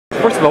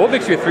First of all, what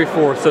makes your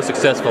 3-4 so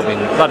successful? I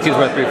mean, a lot of teams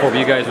run 3-4, but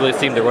you guys really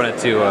seem to run it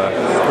to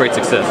great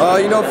success.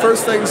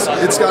 First things,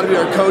 it's got to be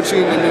our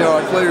coaching and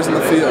our players in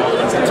the field.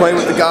 Playing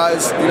with the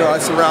guys,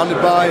 I'm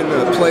surrounded by, and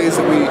the plays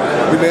that we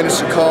managed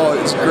to call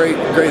is a great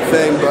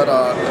thing. But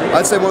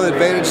I'd say one of the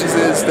advantages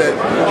is that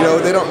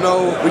they don't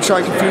know. We try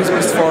and confuse them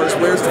as far as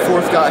where's the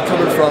fourth guy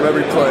coming from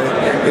every play,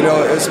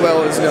 as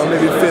well as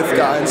maybe a fifth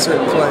guy in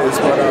certain plays.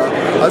 But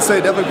I'd say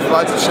it definitely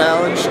provides a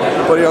challenge.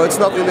 But it's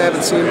nothing they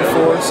haven't seen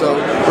before, so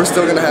we're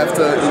still going to have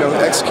to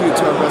execute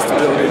to our best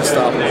ability to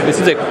stop them. It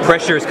seems like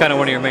pressure is kind of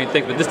one of your main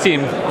things, but this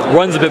team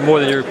runs a bit more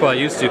than you're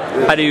probably used to.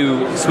 How do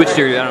you switch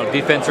your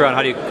defense around?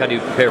 How do you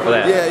prepare for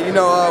that?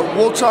 Yeah,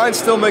 we'll try and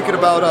still make it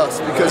about us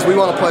because we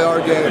want to play our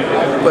game.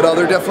 But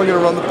they're definitely going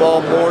to run the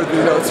ball more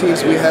than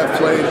teams we have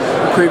played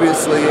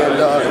previously, and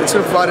it's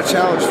going to provide a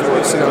challenge for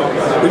us.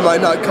 We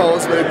might not call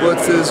as many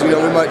blitzes. We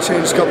might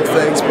change a couple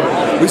things,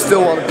 but we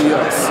still want to be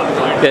us.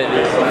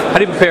 Yeah. How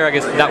do you prepare, I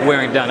guess, not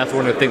wearing down? That's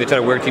one of the things they try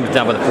to wear teams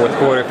down by the fourth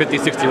quarter, 50,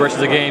 60 rushes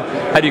a game.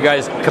 How do you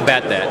guys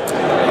combat that?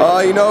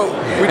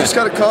 We just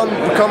got to come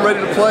ready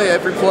to play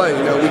every play.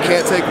 We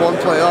can't take one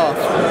play off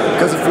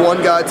because if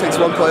one guy takes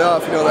one play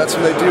off, that's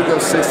when they do go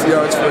 60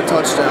 yards for a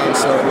touchdown.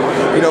 So,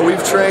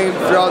 we've trained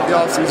throughout the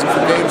offseason for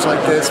games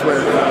like this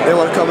where they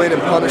want to come in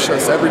and punish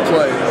us every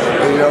play.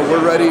 And,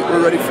 we're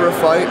ready for a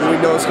fight, and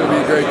we know it's going to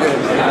be a great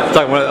game.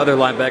 Talking with other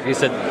linebacker, he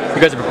said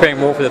you guys are preparing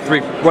more for the 3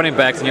 running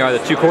backs than you are the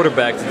 2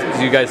 quarterbacks.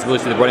 You guys really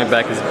see the running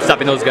back is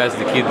stopping those guys is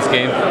the key to this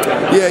game.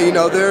 Yeah,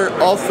 they're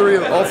all three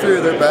of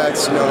their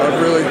backs.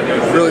 Are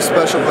really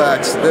special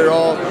backs. They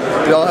all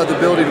have the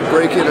ability to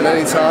break in at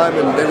any time,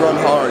 and they run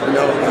hard.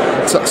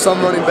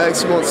 Some running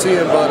backs you won't see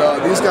them, but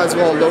these guys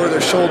will lower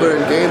their shoulder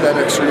and gain that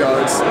extra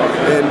yards.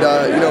 And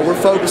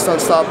we're focused on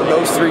stopping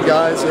those 3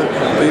 guys. And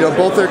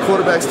both their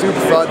quarterbacks do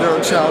provide their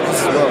own challenges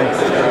as well.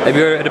 Have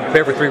you ever had to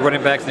prepare for 3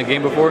 running backs in a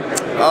game before?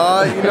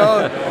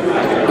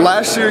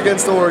 Last year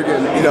against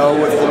Oregon,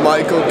 with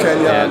Michael,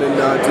 Kenyon, and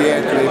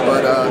D'Anthony,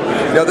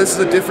 but this is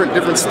a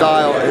different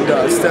style, and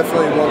it's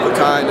definitely one of a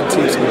kind and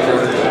teams can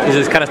play. Is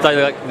this kind of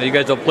style like you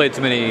guys don't play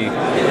too many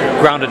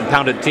grounded and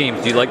pounded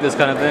teams? Do you like this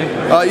kind of thing?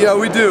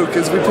 We do,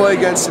 because we play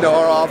against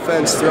our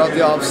offense throughout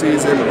the off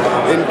season,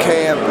 in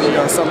camp,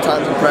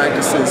 sometimes in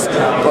practices.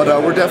 But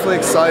we're definitely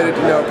excited,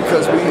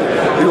 because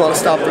we want to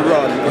stop the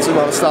run, because we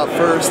want to stop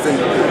first, and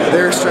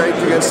their strength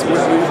against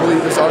what we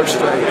believe is our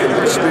strength.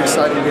 And it should be an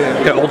exciting game.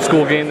 Got an old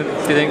school game, do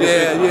you think?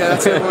 Yeah,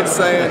 that's what everyone's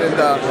saying,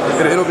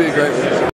 and it'll be a great one.